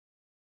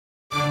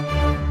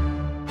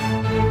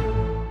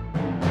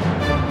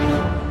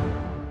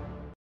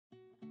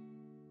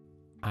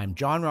I'm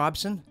John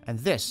Robson, and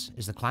this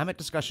is the Climate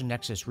Discussion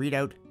Nexus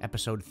Readout,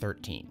 Episode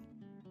 13.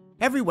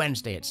 Every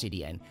Wednesday at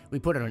CDN, we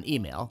put out an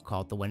email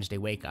called the Wednesday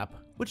Wake Up,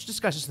 which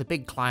discusses the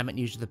big climate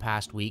news of the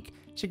past week,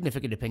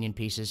 significant opinion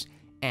pieces,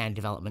 and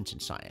developments in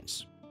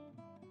science.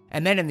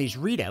 And then in these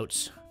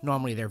readouts,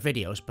 normally they're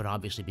videos, but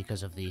obviously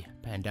because of the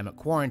pandemic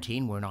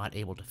quarantine, we're not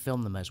able to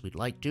film them as we'd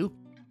like to.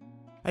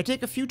 I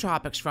take a few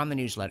topics from the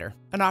newsletter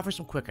and offer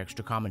some quick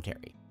extra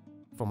commentary.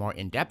 For more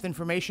in-depth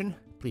information,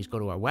 please go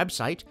to our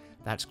website,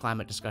 that's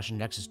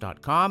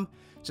climatediscussionnexus.com,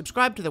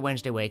 subscribe to the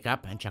Wednesday Wake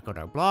Up and check out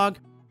our blog,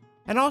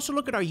 and also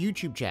look at our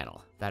YouTube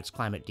channel, that's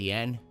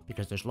ClimateDN,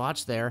 because there's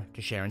lots there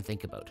to share and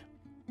think about.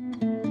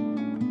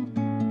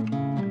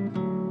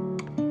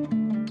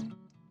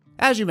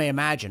 As you may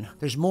imagine,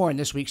 there's more in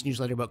this week's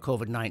newsletter about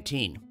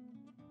COVID-19.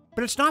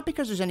 But it's not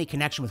because there's any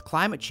connection with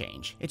climate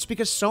change, it's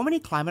because so many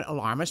climate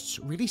alarmists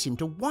really seem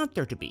to want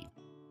there to be.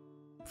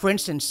 For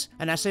instance,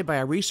 an essay by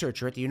a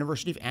researcher at the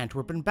University of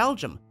Antwerp in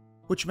Belgium,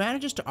 which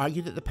manages to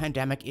argue that the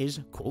pandemic is,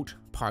 quote,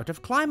 part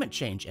of climate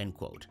change, end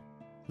quote,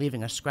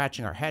 leaving us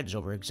scratching our heads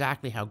over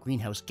exactly how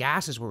greenhouse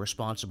gases were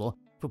responsible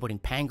for putting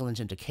pangolins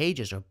into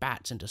cages or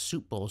bats into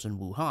soup bowls in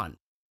Wuhan.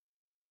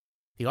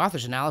 The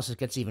author's analysis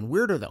gets even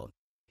weirder, though.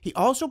 He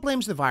also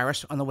blames the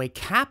virus on the way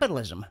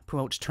capitalism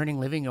promotes turning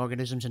living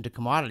organisms into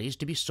commodities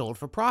to be sold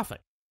for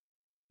profit.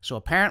 So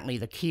apparently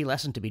the key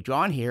lesson to be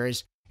drawn here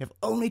is, if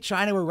only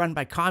China were run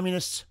by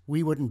communists,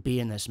 we wouldn't be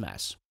in this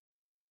mess.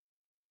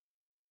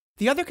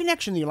 The other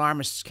connection the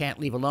alarmists can't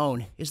leave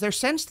alone is their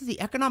sense that the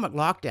economic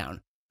lockdown,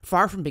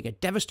 far from being a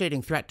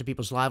devastating threat to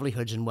people's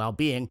livelihoods and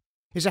well-being,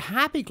 is a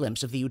happy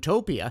glimpse of the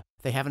utopia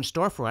they have in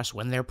store for us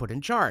when they're put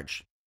in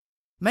charge.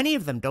 Many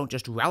of them don't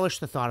just relish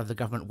the thought of the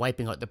government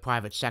wiping out the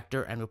private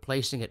sector and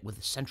replacing it with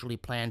a centrally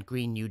planned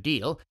Green New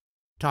Deal,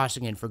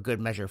 tossing in for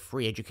good measure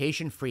free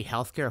education, free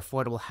healthcare,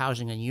 affordable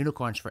housing, and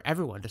unicorns for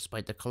everyone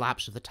despite the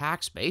collapse of the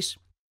tax base.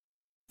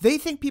 They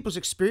think people's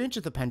experience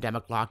of the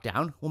pandemic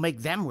lockdown will make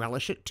them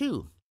relish it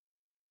too.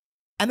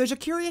 And there's a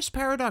curious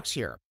paradox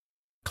here.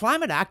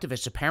 Climate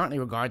activists apparently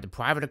regard the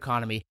private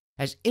economy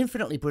as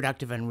infinitely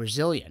productive and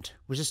resilient,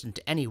 resistant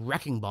to any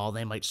wrecking ball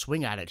they might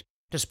swing at it,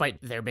 despite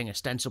their being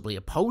ostensibly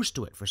opposed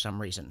to it for some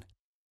reason.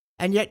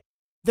 And yet,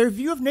 their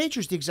view of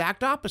nature is the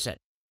exact opposite.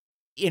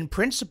 In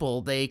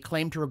principle, they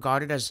claim to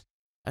regard it as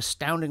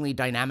astoundingly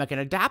dynamic and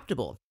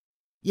adaptable.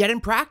 Yet in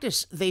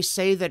practice, they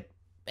say that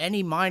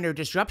any minor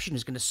disruption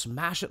is going to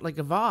smash it like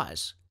a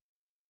vase.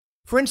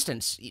 For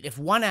instance, if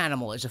one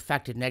animal is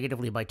affected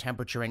negatively by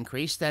temperature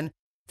increase, then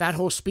that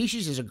whole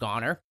species is a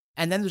goner,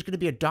 and then there's going to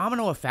be a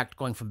domino effect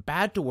going from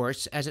bad to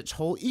worse as its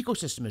whole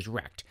ecosystem is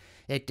wrecked.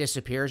 It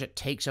disappears, it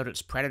takes out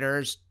its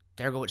predators,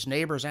 there go its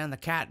neighbors and the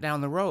cat down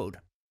the road.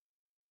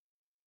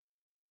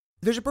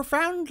 There's a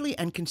profoundly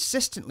and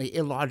consistently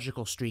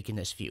illogical streak in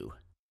this view.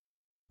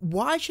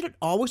 Why should it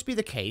always be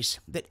the case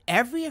that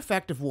every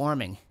effect of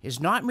warming is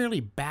not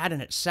merely bad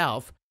in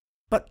itself,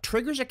 but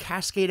triggers a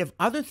cascade of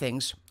other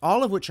things,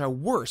 all of which are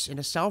worse in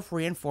a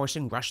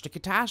self-reinforcing rush to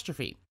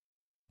catastrophe?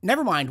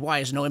 Never mind why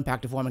is no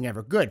impact of warming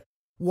ever good.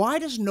 Why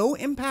does no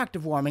impact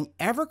of warming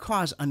ever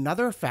cause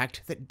another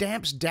effect that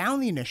damps down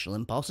the initial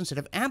impulse instead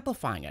of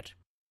amplifying it?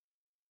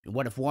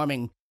 What if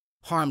warming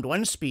harmed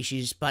one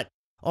species, but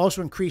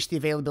also increased the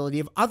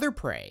availability of other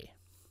prey?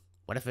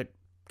 What if it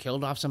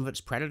killed off some of its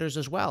predators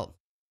as well?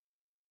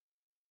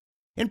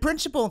 In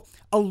principle,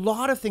 a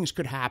lot of things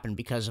could happen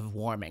because of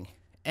warming,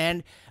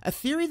 and a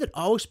theory that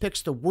always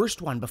picks the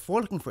worst one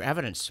before looking for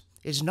evidence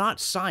is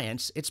not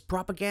science, it's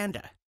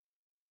propaganda.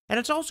 And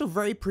it's also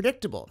very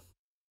predictable.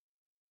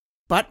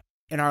 But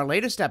in our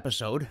latest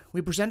episode,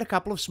 we present a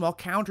couple of small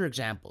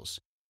counterexamples,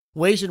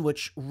 ways in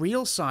which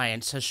real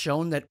science has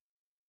shown that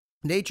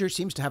nature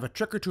seems to have a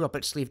trick or two up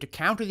its sleeve to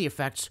counter the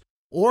effects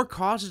or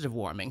causes of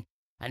warming,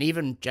 and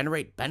even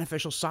generate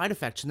beneficial side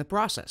effects in the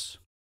process.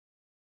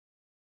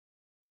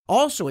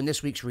 Also in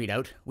this week's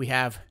readout, we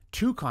have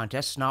 2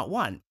 contests, not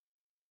 1.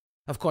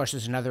 Of course,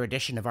 there's another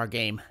edition of our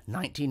game,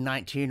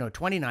 1919 or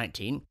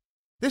 2019,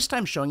 this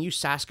time showing you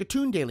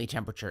Saskatoon daily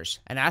temperatures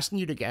and asking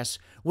you to guess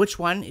which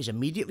one is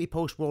immediately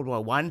post-World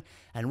War I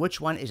and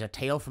which one is a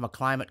tale from a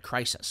climate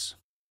crisis.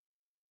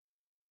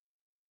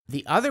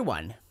 The other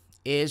one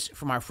is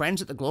from our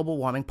friends at the Global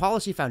Warming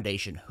Policy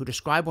Foundation, who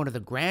describe one of the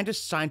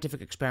grandest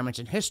scientific experiments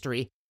in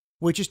history,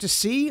 which is to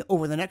see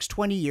over the next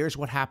 20 years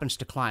what happens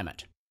to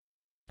climate.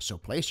 So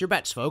place your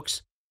bets,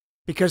 folks,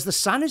 because the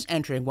sun is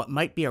entering what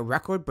might be a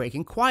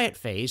record-breaking quiet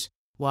phase,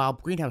 while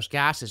greenhouse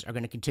gases are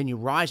going to continue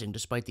rising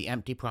despite the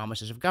empty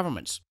promises of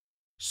governments.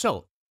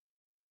 So,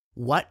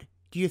 what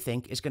do you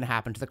think is going to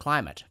happen to the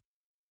climate?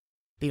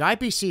 The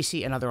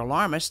IPCC and other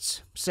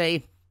alarmists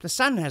say the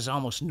sun has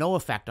almost no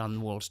effect on the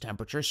world's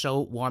temperature,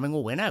 so warming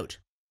will win out.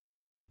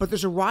 But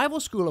there's a rival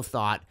school of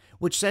thought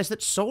which says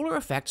that solar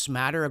effects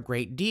matter a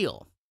great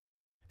deal,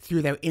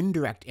 through their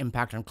indirect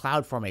impact on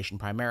cloud formation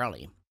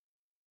primarily.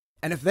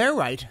 And if they're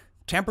right,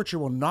 temperature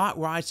will not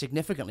rise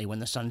significantly when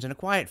the sun's in a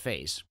quiet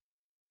phase.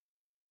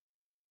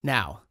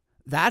 Now,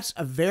 that's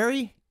a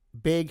very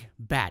big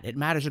bet. It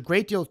matters a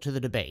great deal to the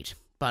debate.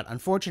 But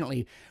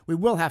unfortunately, we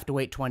will have to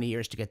wait 20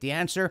 years to get the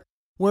answer,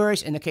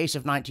 whereas in the case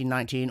of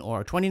 1919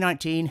 or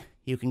 2019,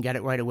 you can get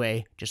it right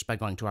away just by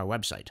going to our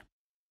website.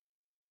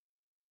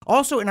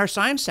 Also, in our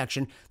science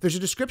section, there's a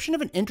description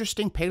of an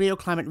interesting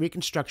paleoclimate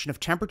reconstruction of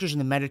temperatures in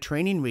the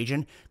Mediterranean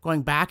region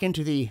going back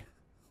into the,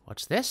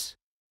 what's this?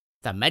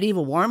 The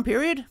medieval warm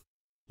period?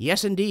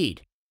 Yes,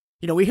 indeed.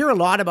 We hear a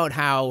lot about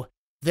how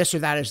this or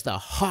that is the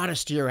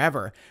hottest year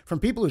ever from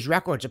people whose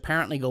records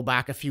apparently go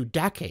back a few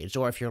decades,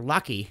 or if you're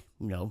lucky,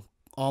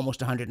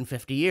 almost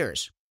 150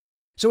 years.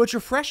 So it's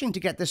refreshing to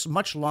get this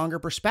much longer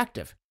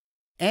perspective.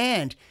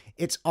 And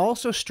it's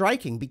also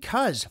striking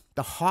because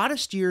the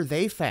hottest year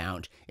they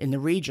found in the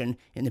region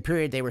in the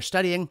period they were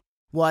studying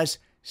was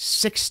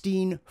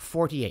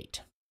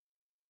 1648.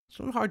 It's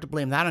a little hard to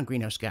blame that on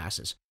greenhouse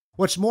gases.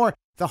 What's more,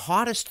 the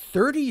hottest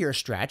 30-year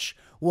stretch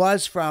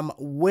was from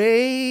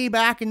way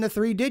back in the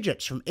three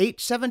digits, from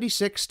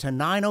 876 to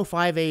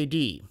 905 AD,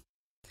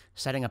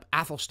 setting up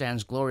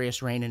Athelstan's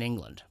glorious reign in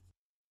England.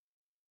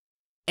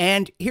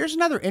 And here's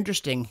another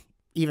interesting,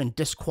 even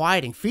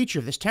disquieting feature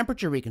of this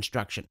temperature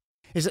reconstruction,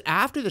 is that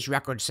after this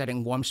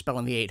record-setting warm spell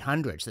in the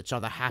 800s that saw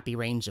the happy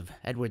reigns of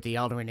Edward the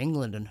Elder in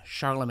England and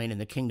Charlemagne in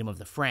the Kingdom of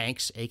the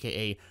Franks,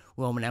 aka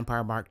Roman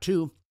Empire Mark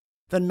II,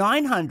 the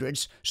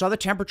 900s saw the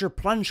temperature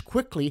plunge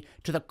quickly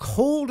to the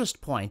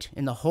coldest point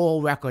in the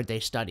whole record they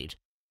studied,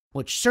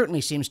 which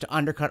certainly seems to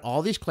undercut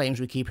all these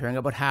claims we keep hearing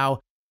about how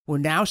we're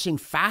now seeing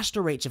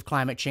faster rates of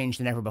climate change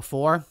than ever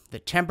before, the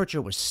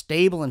temperature was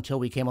stable until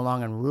we came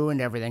along and ruined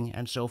everything,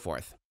 and so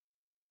forth.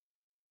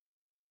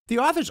 The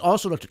authors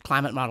also looked at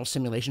climate model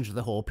simulations for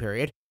the whole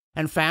period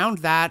and found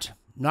that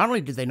not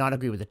only did they not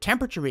agree with the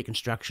temperature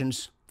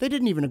reconstructions, they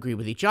didn't even agree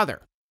with each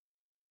other.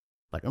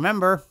 But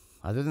remember,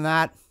 other than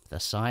that, the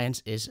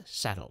science is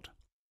settled.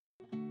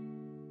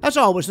 As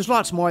always, there's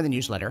lots more in the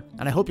newsletter,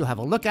 and I hope you'll have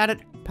a look at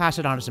it, pass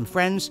it on to some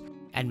friends,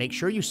 and make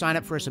sure you sign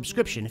up for a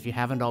subscription if you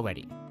haven't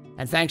already.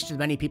 And thanks to the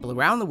many people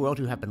around the world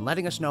who have been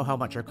letting us know how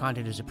much our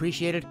content is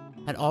appreciated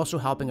and also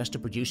helping us to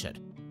produce it.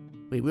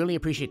 We really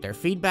appreciate their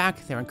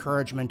feedback, their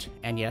encouragement,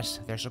 and yes,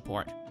 their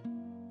support.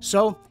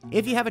 So,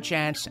 if you have a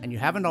chance and you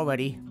haven't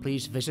already,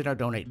 please visit our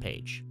donate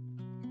page.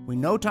 We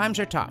know times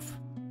are tough,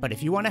 but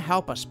if you want to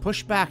help us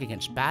push back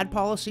against bad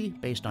policy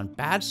based on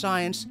bad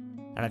science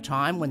at a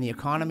time when the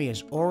economy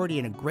is already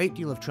in a great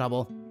deal of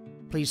trouble,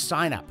 please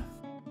sign up.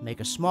 Make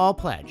a small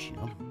pledge,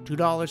 $2,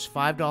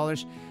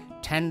 $5,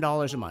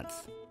 $10 a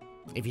month.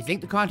 If you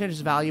think the content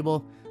is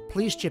valuable,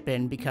 please chip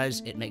in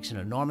because it makes an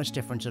enormous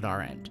difference at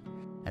our end.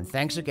 And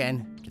thanks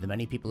again to the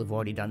many people who've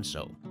already done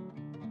so.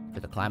 For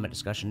the Climate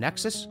Discussion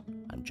Nexus,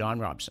 I'm John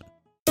Robson.